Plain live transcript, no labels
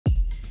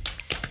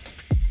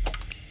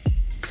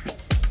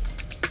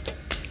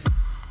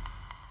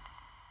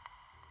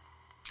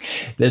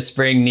This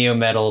spring,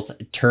 Neometals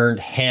turned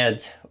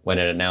heads when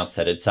it announced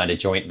that it signed a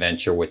joint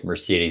venture with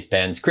Mercedes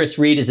Benz. Chris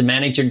Reed is the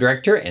managing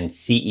director and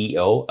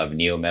CEO of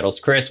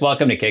Neometals. Chris,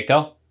 welcome to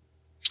Kitco.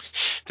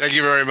 Thank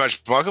you very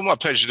much, Michael. My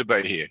pleasure to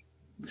be here.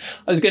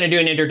 I was going to do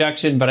an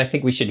introduction, but I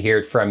think we should hear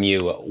it from you.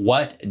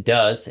 What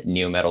does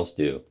Neometals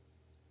do?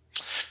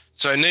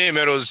 So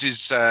Neometals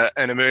is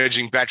an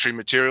emerging battery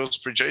materials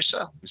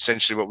producer.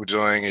 Essentially what we're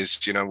doing is,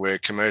 we're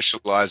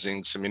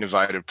commercializing some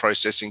innovative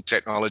processing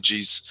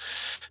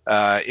technologies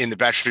in the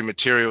battery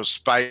materials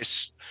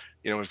space.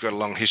 We've got a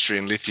long history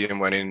in lithium.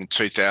 Went in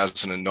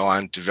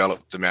 2009,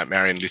 developed the Mount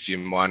Marion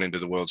lithium mine into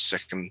the world's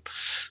second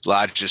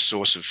largest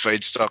source of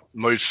feedstock,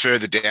 moved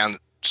further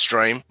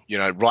downstream,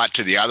 right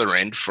to the other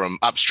end from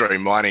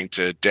upstream mining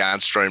to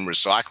downstream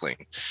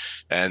recycling.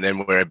 And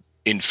then we're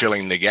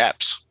infilling the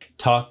gaps.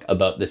 Talk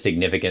about the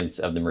significance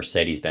of the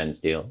Mercedes Benz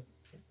deal.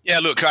 Yeah,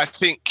 look, I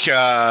think,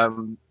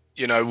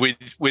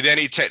 with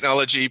any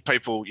technology,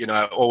 people,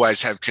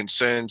 always have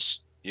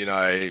concerns.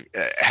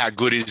 How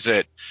good is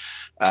it?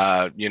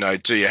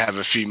 Do you have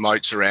a few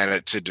moats around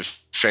it to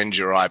defend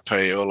your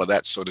IP, all of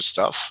that sort of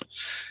stuff.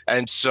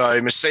 And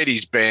so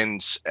Mercedes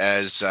Benz,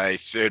 as a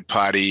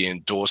third-party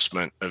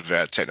endorsement of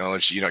our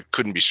technology,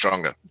 couldn't be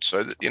stronger.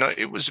 So,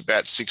 it was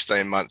about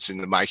 16 months in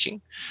the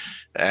making.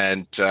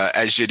 And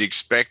as you'd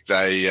expect,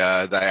 they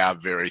are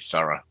very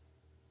thorough.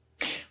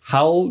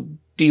 How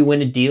do you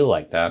win a deal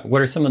like that?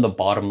 What are some of the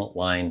bottom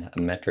line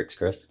metrics,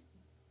 Chris?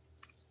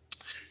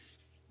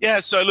 Yeah,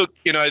 so look,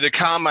 the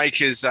car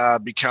makers are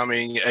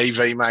becoming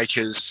EV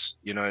makers.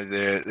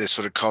 They're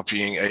sort of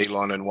copying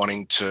Elon and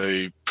wanting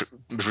to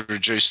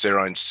produce their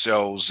own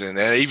cells, and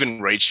they're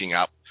even reaching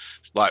up,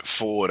 like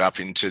forward up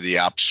into the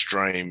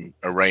upstream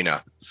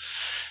arena.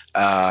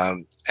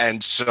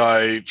 And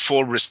so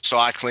for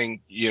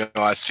recycling,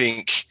 I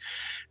think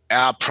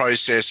our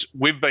process,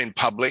 we've been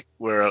public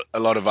where a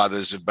lot of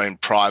others have been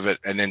private,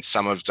 and then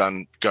some have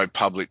done go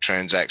public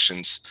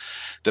transactions.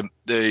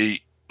 The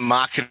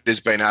market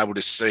has been able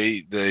to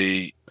see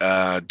the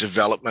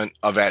development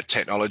of our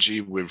technology.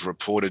 We've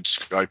reported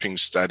scoping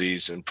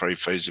studies and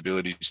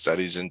pre-feasibility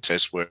studies and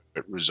test work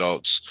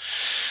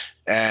results.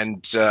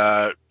 And,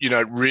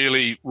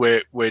 really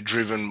we're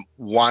driven,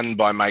 one,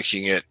 by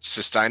making it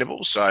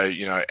sustainable. So,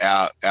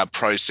 our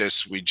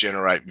process, we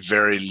generate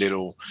very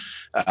little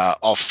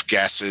off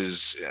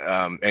gases,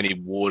 any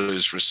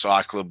water's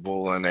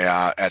recyclable, and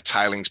our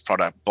tailings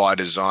product by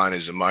design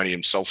is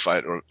ammonium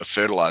sulfate, or a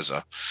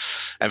fertilizer.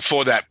 And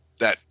for that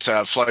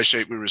flow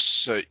sheet, we were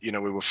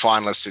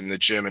finalists in the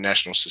German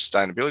National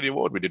Sustainability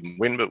Award. We didn't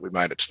win, but we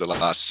made it to the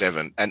last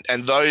 7.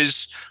 And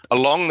those,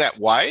 along that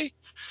way,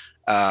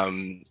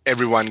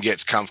 everyone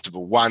gets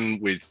comfortable. One,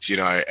 with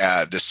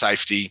the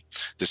safety,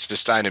 the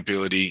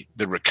sustainability,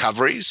 the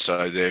recoveries,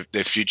 so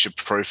they're future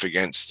proof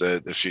against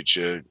the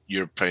future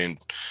European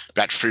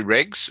battery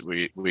regs.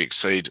 We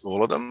exceed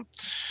all of them.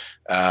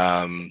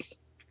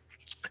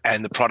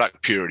 And the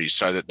product purity,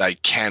 so that they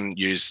can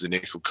use the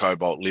nickel,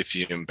 cobalt,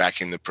 lithium back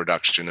in the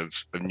production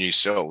of new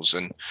cells.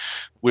 And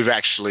we've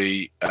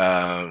actually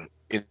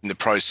in the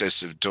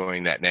process of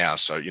doing that now.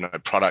 So,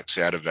 products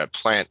out of our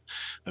plant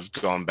have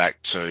gone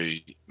back to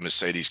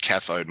Mercedes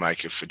cathode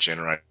maker for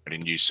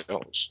generating new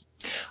cells.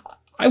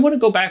 I want to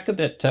go back a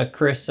bit,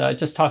 Chris,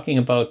 just talking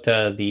about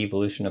the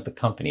evolution of the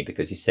company,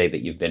 because you say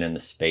that you've been in the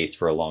space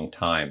for a long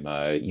time.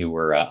 You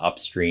were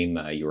upstream,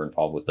 you were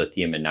involved with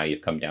lithium, and now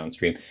you've come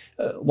downstream.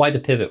 Why the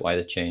pivot? Why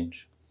the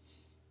change?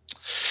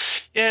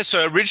 Yeah,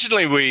 so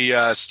originally we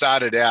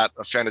started out,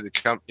 I founded the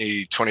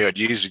company 20 odd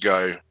years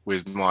ago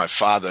with my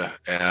father,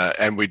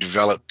 and we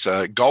developed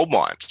gold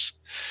mines.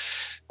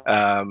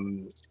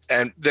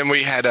 And then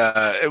we had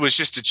it was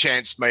just a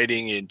chance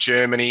meeting in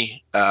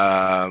Germany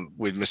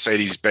with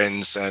Mercedes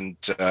Benz and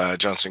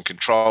Johnson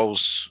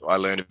Controls. I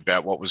learned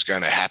about what was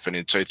going to happen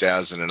in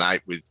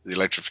 2008 with the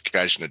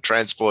electrification of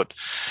transport.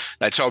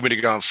 They told me to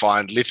go and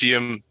find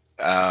lithium.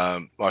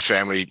 My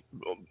family,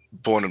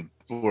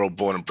 we're all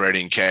born and bred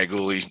in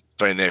Kalgoorlie,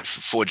 been there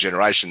for 4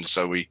 generations.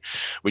 So we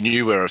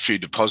knew where a few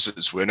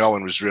deposits were. No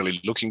one was really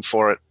looking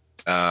for it.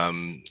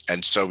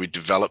 And so we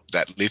developed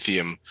that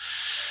lithium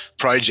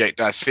project.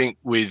 I think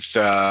with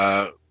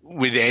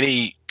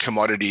any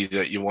commodity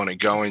that you want to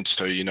go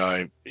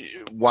into,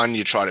 one,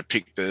 you try to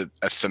pick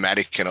a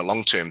thematic and a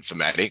long-term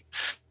thematic.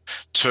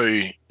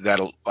 2,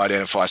 that'll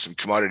identify some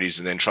commodities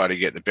and then try to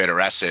get the better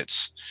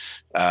assets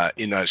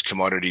in those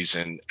commodities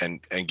and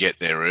get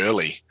there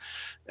early.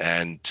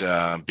 And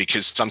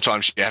because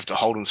sometimes you have to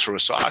hold them through a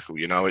cycle.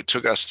 It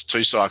took us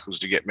 2 cycles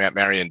to get Mount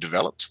Marion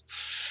developed.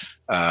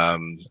 I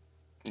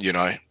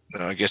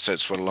guess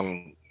that's what a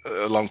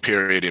long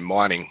period in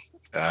mining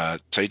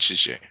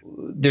teaches you.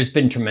 There's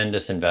been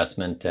tremendous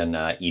investment in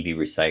EV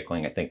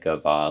recycling. I think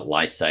of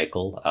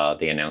Li-Cycle.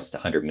 They announced a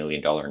 $100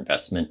 million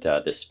investment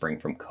this spring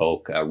from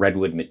Coke.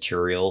 Redwood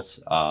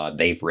Materials,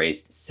 they've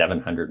raised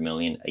 $700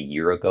 million a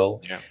year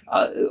ago. Yeah.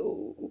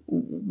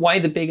 Why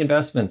the big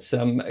investments?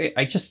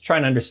 I just try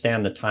to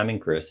understand the timing,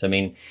 Chris. I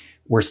mean,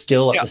 We're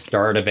still at Yeah. the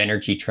start of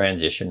energy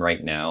transition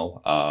right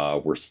now.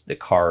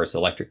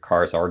 Electric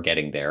cars are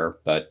getting there,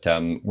 but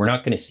we're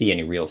not going to see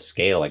any real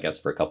scale, I guess,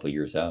 for a couple of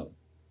years out.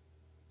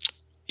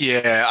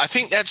 Yeah, I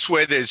think that's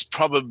where there's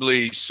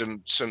probably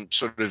some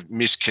sort of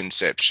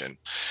misconception.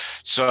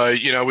 So,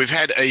 we've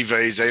had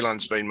EVs.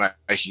 Elon's been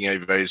making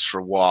EVs for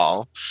a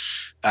while.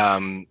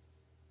 And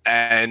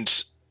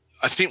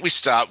I think we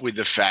start with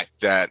the fact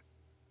that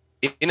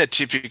in a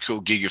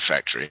typical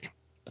gigafactory,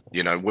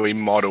 we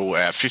model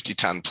our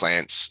 50-ton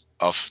plants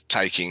off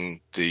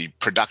taking the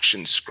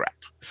production scrap.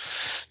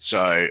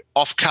 So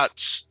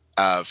offcuts,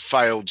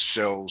 failed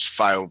cells,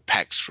 failed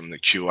packs from the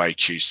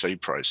QA/QC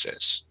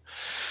process.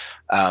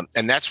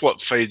 And that's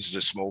what feeds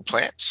the small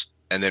plants.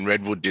 And then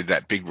Redwood did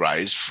that big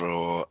raise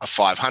for a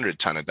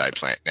 500-ton a day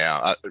plant.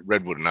 Now,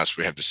 Redwood and us,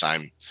 we have the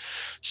same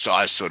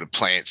size sort of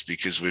plants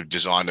because we've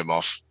designed them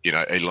off,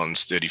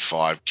 Elon's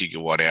 35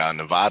 gigawatt hour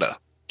Nevada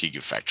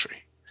gigafactory.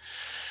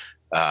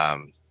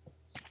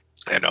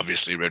 And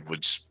obviously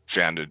Redwood's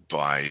founded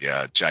by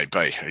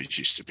JB, who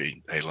used to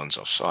be Elon's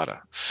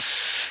offsider.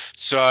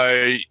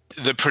 So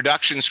the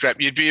production scrap,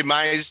 you'd be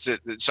amazed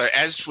that so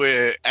as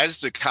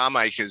the car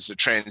makers are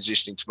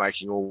transitioning to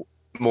making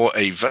more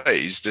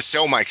EVs, the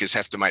cell makers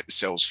have to make the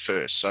cells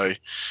first. So,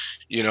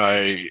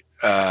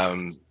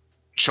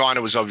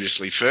 China was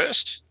obviously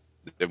first.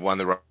 They've won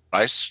the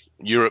race.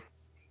 Europe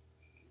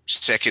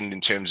second in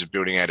terms of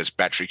building out its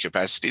battery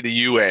capacity. The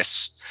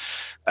US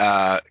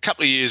a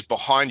couple of years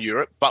behind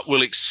Europe, but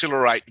will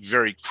accelerate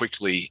very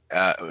quickly.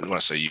 When I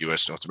say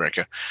US, North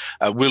America,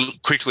 will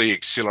quickly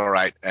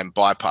accelerate and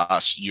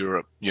bypass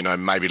Europe,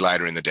 maybe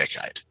later in the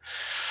decade.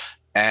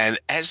 And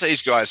as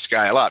these guys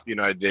scale up,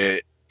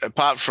 they're,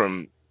 apart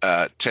from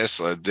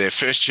Tesla, they're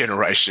first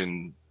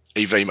generation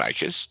EV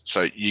makers.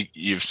 So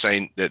you've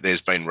seen that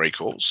there's been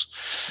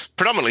recalls,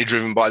 predominantly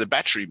driven by the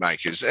battery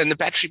makers. And the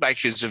battery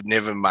makers have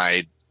never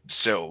made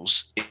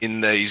cells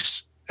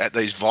at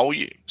these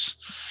volumes.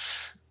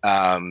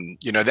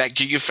 That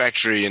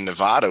gigafactory in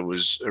Nevada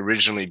was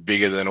originally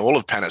bigger than all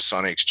of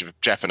Panasonic's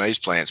Japanese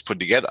plants put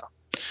together.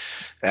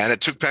 And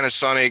it took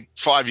Panasonic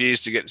 5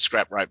 years to get the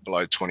scrap rate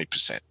below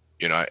 20%,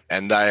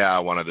 and they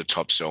are one of the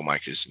top cell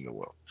makers in the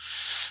world.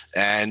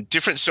 And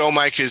different cell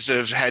makers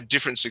have had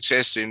different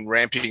success in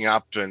ramping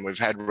up, and we've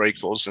had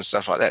recalls and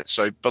stuff like that.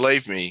 So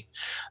believe me,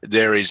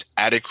 there is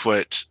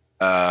adequate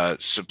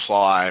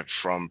supply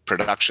from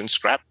production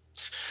scrap.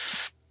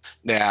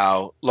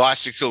 Now,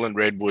 Lysical and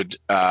Redwood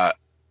are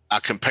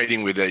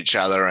competing with each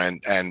other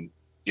and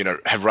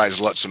have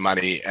raised lots of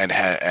money and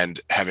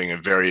having a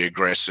very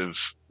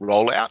aggressive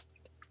rollout.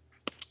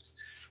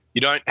 You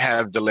don't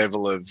have the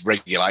level of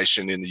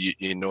regulation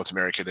in North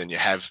America than you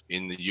have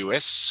in the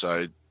US.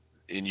 So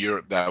in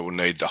Europe, they will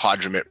need the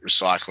hydromet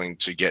recycling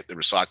to get the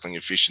recycling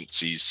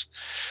efficiencies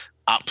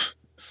up.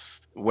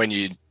 When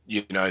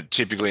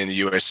typically in the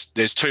US,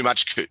 there's too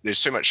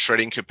much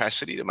shredding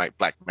capacity to make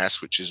black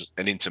mass, which is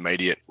an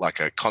intermediate, like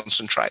a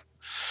concentrate,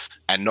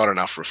 and not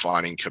enough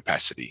refining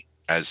capacity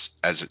as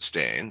it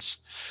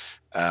stands.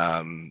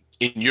 In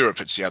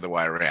Europe, it's the other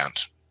way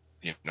around.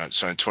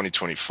 So in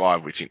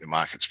 2025, we think the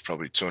market's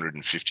probably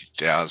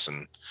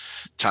 250,000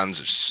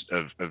 tons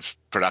of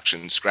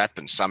production scrap,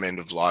 and some end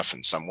of life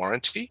and some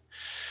warranty.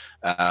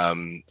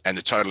 And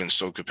the total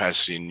installed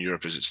capacity in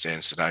Europe as it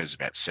stands today is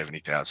about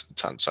 70,000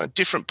 tons. So in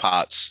different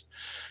parts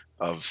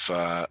of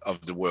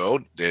the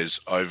world, there's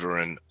over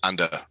and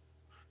under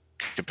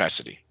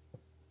capacity.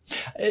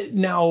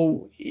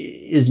 Now,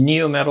 is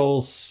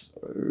Neometals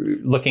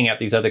looking at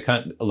these other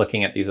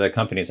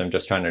companies? I'm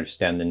just trying to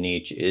understand the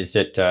niche. Is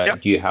it? Yep.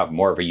 Do you have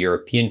more of a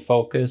European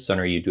focus, and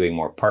are you doing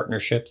more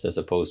partnerships as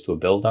opposed to a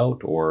build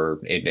out?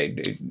 Or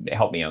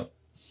help me out.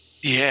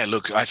 Yeah,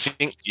 look, I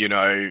think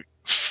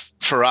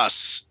for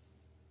us,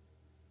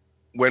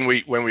 when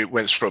we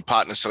went through a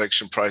partner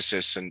selection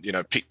process and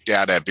picked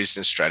out our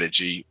business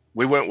strategy,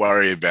 we weren't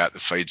worried about the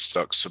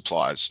feedstock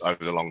supplies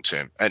over the long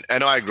term. And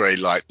I agree,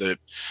 like the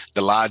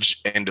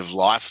large end of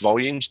life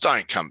volumes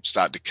don't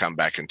start to come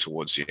back and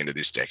towards the end of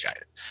this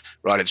decade,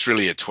 right? It's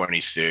really a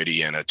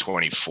 2030 and a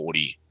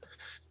 2040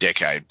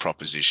 decade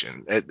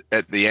proposition.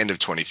 At the end of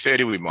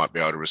 2030, we might be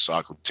able to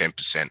recycle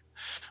 10%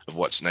 of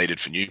what's needed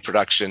for new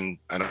production.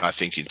 And I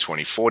think in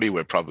 2040,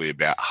 we're probably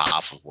about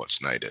half of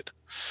what's needed.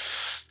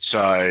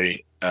 So,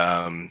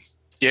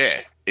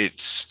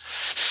 it's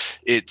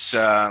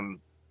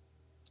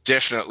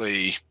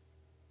definitely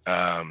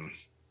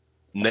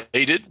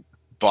needed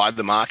by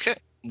the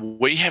market.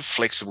 We have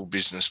flexible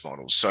business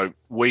models. So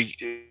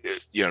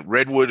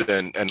Redwood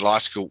and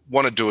Lysical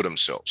want to do it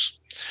themselves.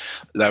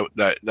 They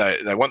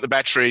want the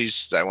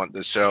batteries, they want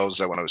the cells,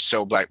 they want to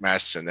sell black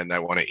mass, and then they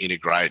want to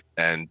integrate,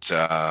 and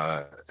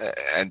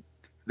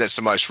that's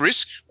the most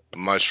risk, the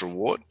most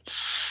reward.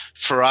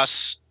 For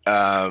us,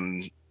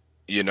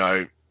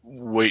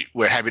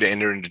 we're happy to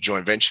enter into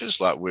joint ventures,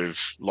 like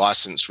we've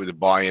licensed with a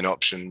buy-in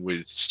option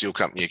with Steel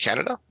Company of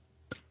Canada.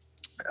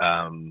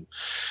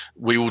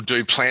 We will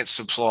do plant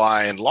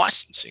supply and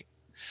licensing.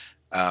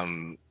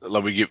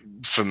 Like we get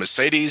for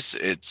Mercedes,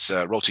 it's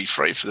royalty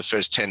free for the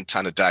first 10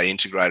 tonne a day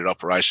integrated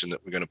operation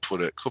that we're going to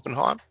put at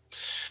Kuppenheim.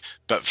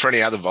 But for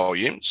any other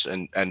volumes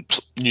and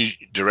new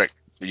direct,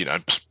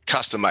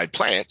 custom made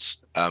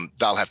plants,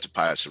 they'll have to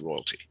pay us a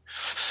royalty.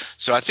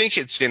 So I think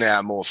it's in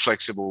our more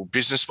flexible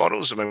business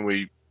models. I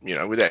mean,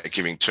 without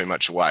giving too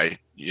much away,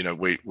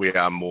 we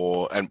are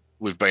more, and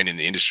we've been in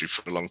the industry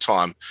for a long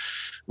time.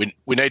 We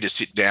need to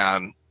sit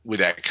down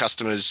with our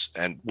customers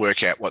and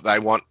work out what they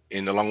want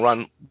in the long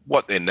run,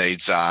 what their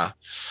needs are.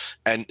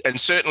 And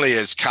certainly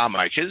as car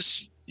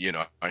makers,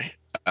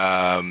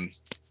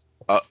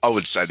 I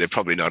would say they're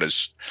probably not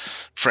as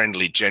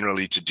friendly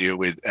generally to deal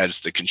with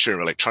as the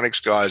consumer electronics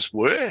guys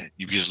were,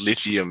 because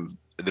lithium,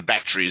 the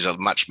battery is a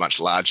much, much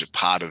larger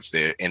part of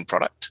their end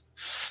product.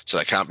 So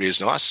they can't be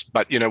as nice.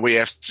 But, we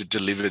have to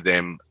deliver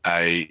them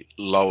a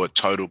lower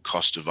total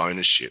cost of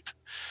ownership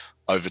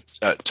over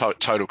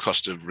total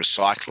cost of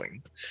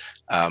recycling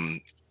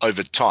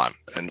over time.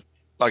 And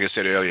like I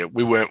said earlier,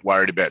 we weren't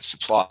worried about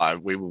supply.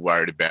 We were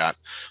worried about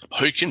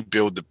who can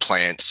build the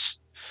plants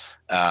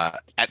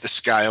at the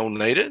scale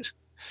needed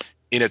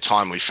in a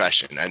timely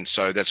fashion. And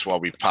so that's why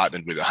we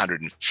partnered with a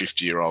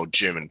 150-year-old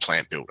German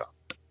plant builder.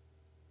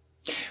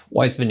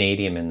 Why is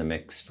vanadium in the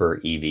mix for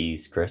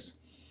EVs, Chris?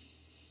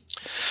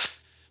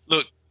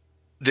 Look,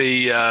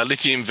 the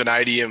lithium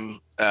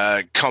vanadium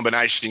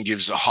combination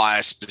gives a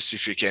higher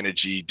specific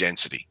energy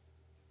density,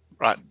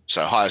 right?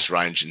 So highest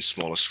range in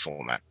smallest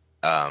format.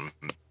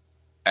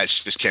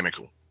 It's just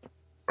chemical,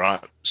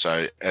 right?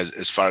 So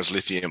as far as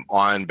lithium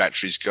ion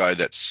batteries go,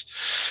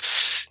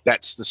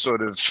 that's the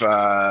sort of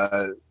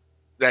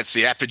that's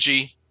the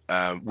apogee.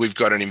 We've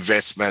got an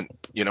investment.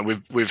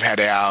 We've had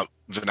our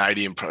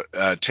vanadium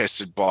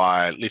tested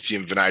by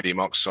lithium vanadium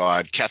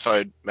oxide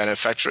cathode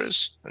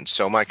manufacturers and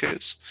cell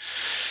makers,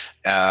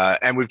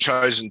 and we've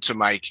chosen to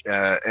make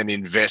an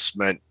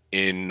investment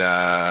in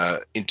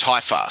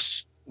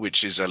Tyfast,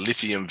 which is a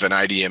lithium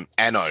vanadium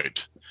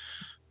anode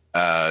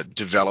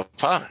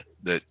developer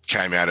that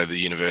came out of the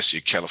University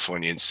of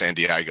California in San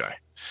Diego.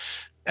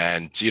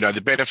 And,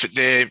 the benefit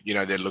there,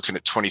 they're looking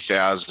at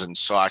 20,000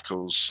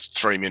 cycles,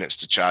 3 minutes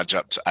to charge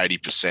up to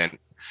 80%,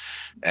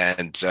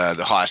 and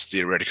the highest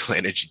theoretical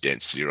energy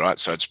density, right?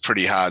 So it's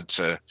pretty hard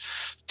to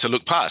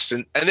look past.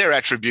 And they're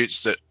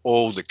attributes that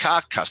all the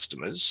car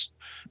customers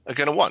are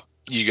going to want.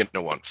 You're going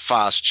to want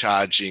fast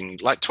charging,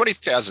 like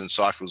 20,000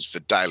 cycles for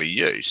daily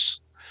use.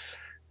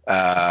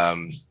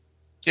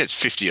 It's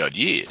 50 odd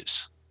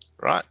years,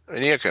 right?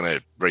 And you're going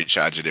to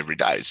recharge it every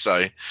day.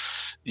 So,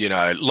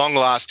 long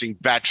lasting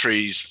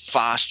batteries,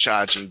 fast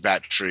charging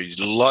batteries,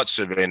 lots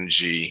of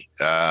energy,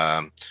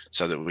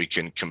 so that we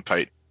can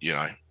compete,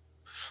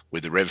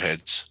 with the rev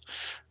heads.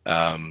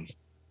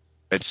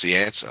 It's the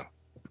answer.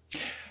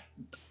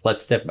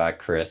 Let's step back,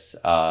 Chris.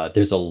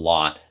 There's a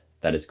lot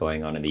that is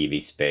going on in the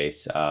EV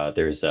space.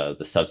 There's the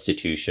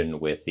substitution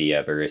with the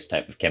various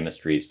type of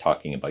chemistries,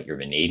 talking about your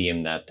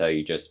vanadium that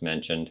you just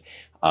mentioned.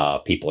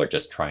 People are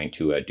just trying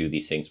to do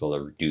these things while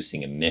they're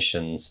reducing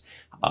emissions.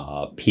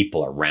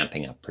 People are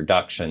ramping up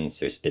productions.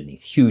 There's been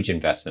these huge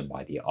investment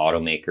by the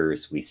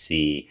automakers. We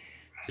see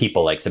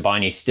people like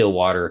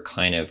Sibanye-Stillwater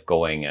kind of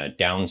going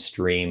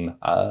downstream.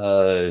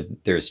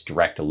 There's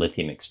direct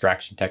lithium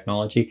extraction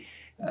technology.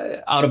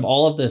 Out of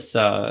all of this,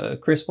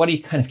 Chris, what are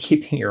you kind of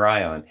keeping your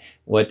eye on?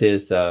 What's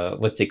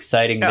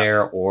exciting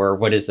there, or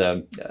what's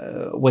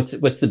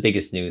the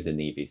biggest news in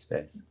the EV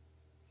space?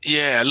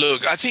 Yeah,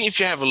 look, I think if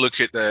you have a look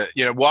at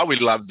why we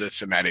love the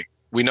thematic,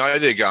 we know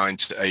they're going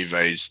to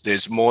EVs.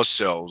 There's more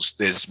cells.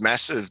 There's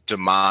massive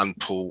demand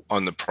pull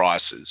on the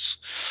prices.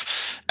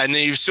 And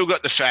then you've still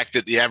got the fact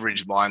that the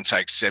average mine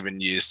takes 7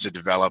 years to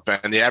develop,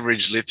 and the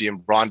average lithium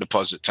brine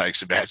deposit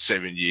takes about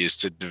 7 years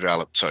to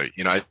develop too.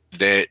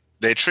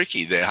 They're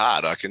tricky. They're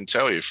hard. I can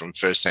tell you from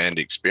firsthand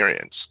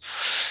experience.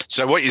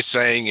 So what you're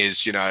seeing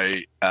is,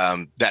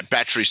 that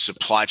battery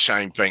supply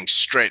chain being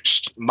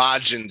stretched,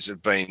 margins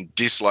have been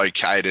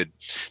dislocated,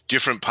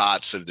 different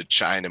parts of the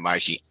chain are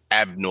making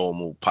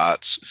abnormal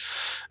profits,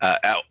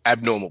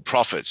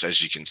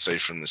 as you can see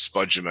from the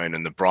spodumene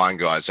and the brine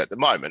guys at the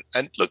moment.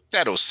 And look,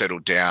 that'll settle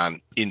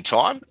down in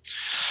time.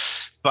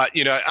 But,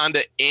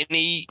 under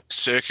any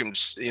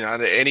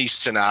under any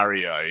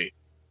scenario,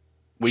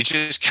 we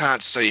just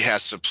can't see how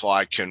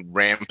supply can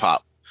ramp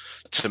up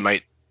to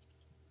meet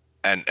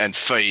and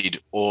feed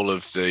all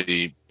of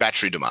the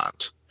battery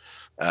demand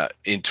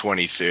in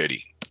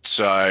 2030.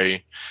 So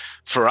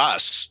for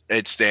us,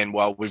 it's then,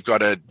 we've got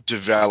to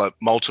develop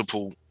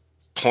multiple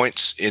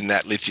points in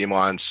that lithium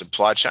ion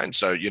supply chain.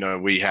 So,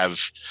 we have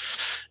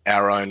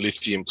our own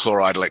lithium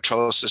chloride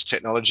electrolysis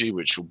technology,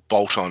 which will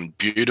bolt on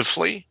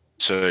beautifully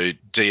to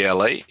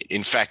DLE.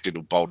 In fact,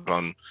 it'll bolt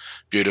on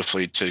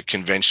beautifully to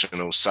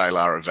conventional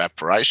salar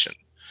evaporation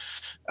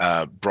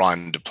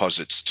brine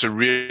deposits to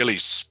really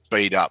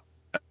speed up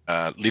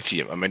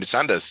lithium. I mean,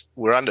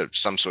 we're under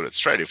some sort of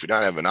threat. If we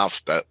don't have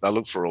enough, they'll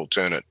look for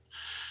alternate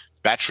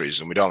batteries,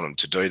 and we don't want them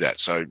to do that.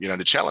 So,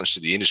 the challenge to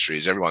the industry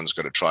is everyone's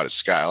got to try to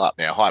scale up.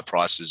 Now, high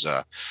prices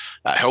are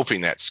helping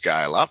that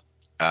scale up.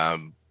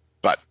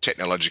 but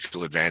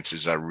technological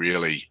advances are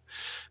really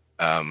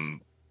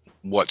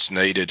what's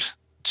needed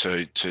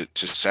to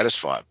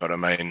satisfy it. But I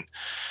mean,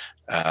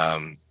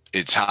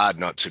 it's hard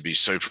not to be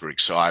super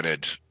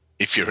excited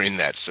if you're in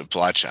that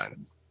supply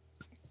chain.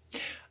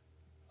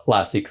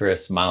 Lastly,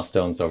 Chris,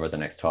 milestones over the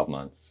next 12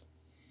 months.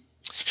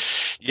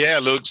 Yeah,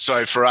 look,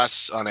 so for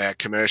us on our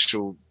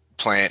commercial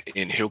plant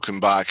in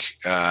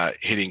Hilkenbach,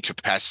 hitting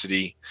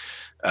capacity,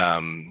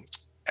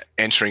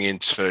 entering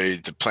into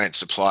the plant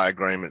supply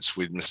agreements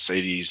with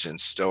Mercedes and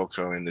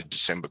Stelco in the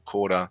December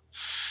quarter,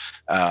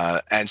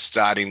 and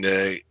starting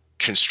the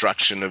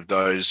construction of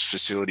those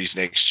facilities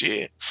next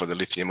year for the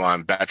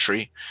lithium-ion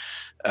battery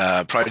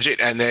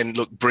project. And then,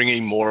 look,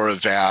 bringing more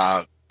of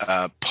our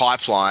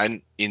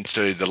pipeline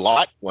into the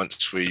light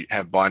once we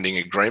have binding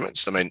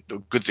agreements. I mean, the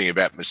good thing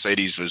about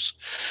Mercedes was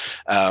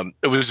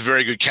it was a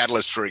very good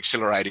catalyst for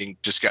accelerating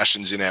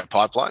discussions in our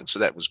pipeline. So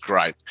that was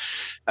great.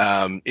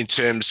 In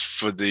terms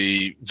for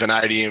the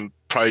vanadium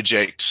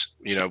project,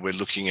 you know, we're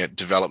looking at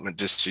development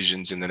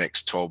decisions in the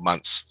next 12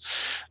 months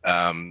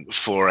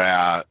for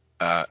our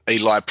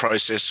ELI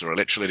process, or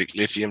electrolytic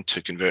lithium,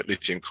 to convert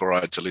lithium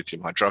chloride to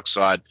lithium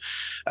hydroxide.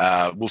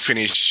 We'll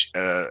finish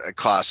a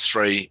class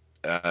 3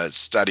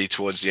 study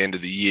towards the end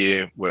of the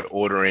year. We're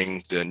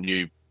ordering the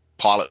new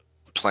pilot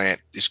plant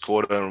this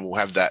quarter, and we'll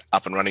have that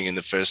up and running in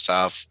the first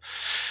half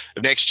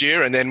of next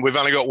year. And then we've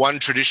only got one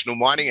traditional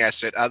mining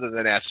asset other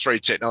than our 3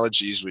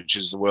 technologies, which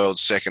is the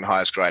world's second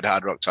highest grade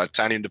hard rock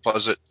titanium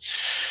deposit.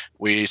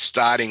 We're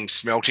starting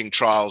smelting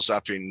trials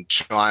up in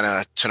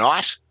China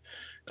tonight,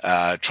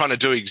 trying to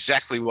do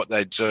exactly what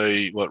they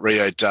do, what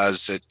Rio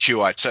does at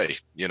QIT,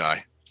 you know,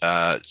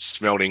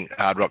 smelting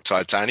hard rock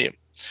titanium.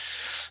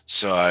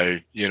 So,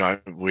 you know,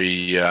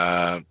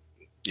 we're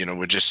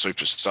just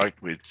super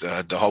stoked with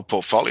the whole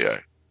portfolio.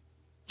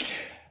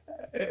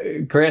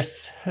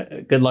 Chris,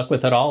 good luck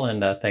with it all,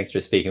 and thanks for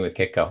speaking with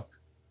Kitco.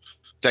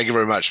 Thank you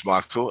very much,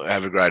 Michael.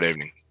 Have a great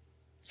evening.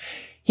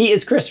 He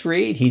is Chris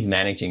Reed. He's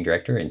Managing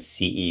Director and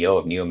CEO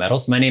of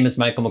Neometals. My name is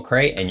Michael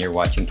McRae, and you're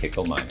watching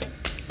Kitco Mining.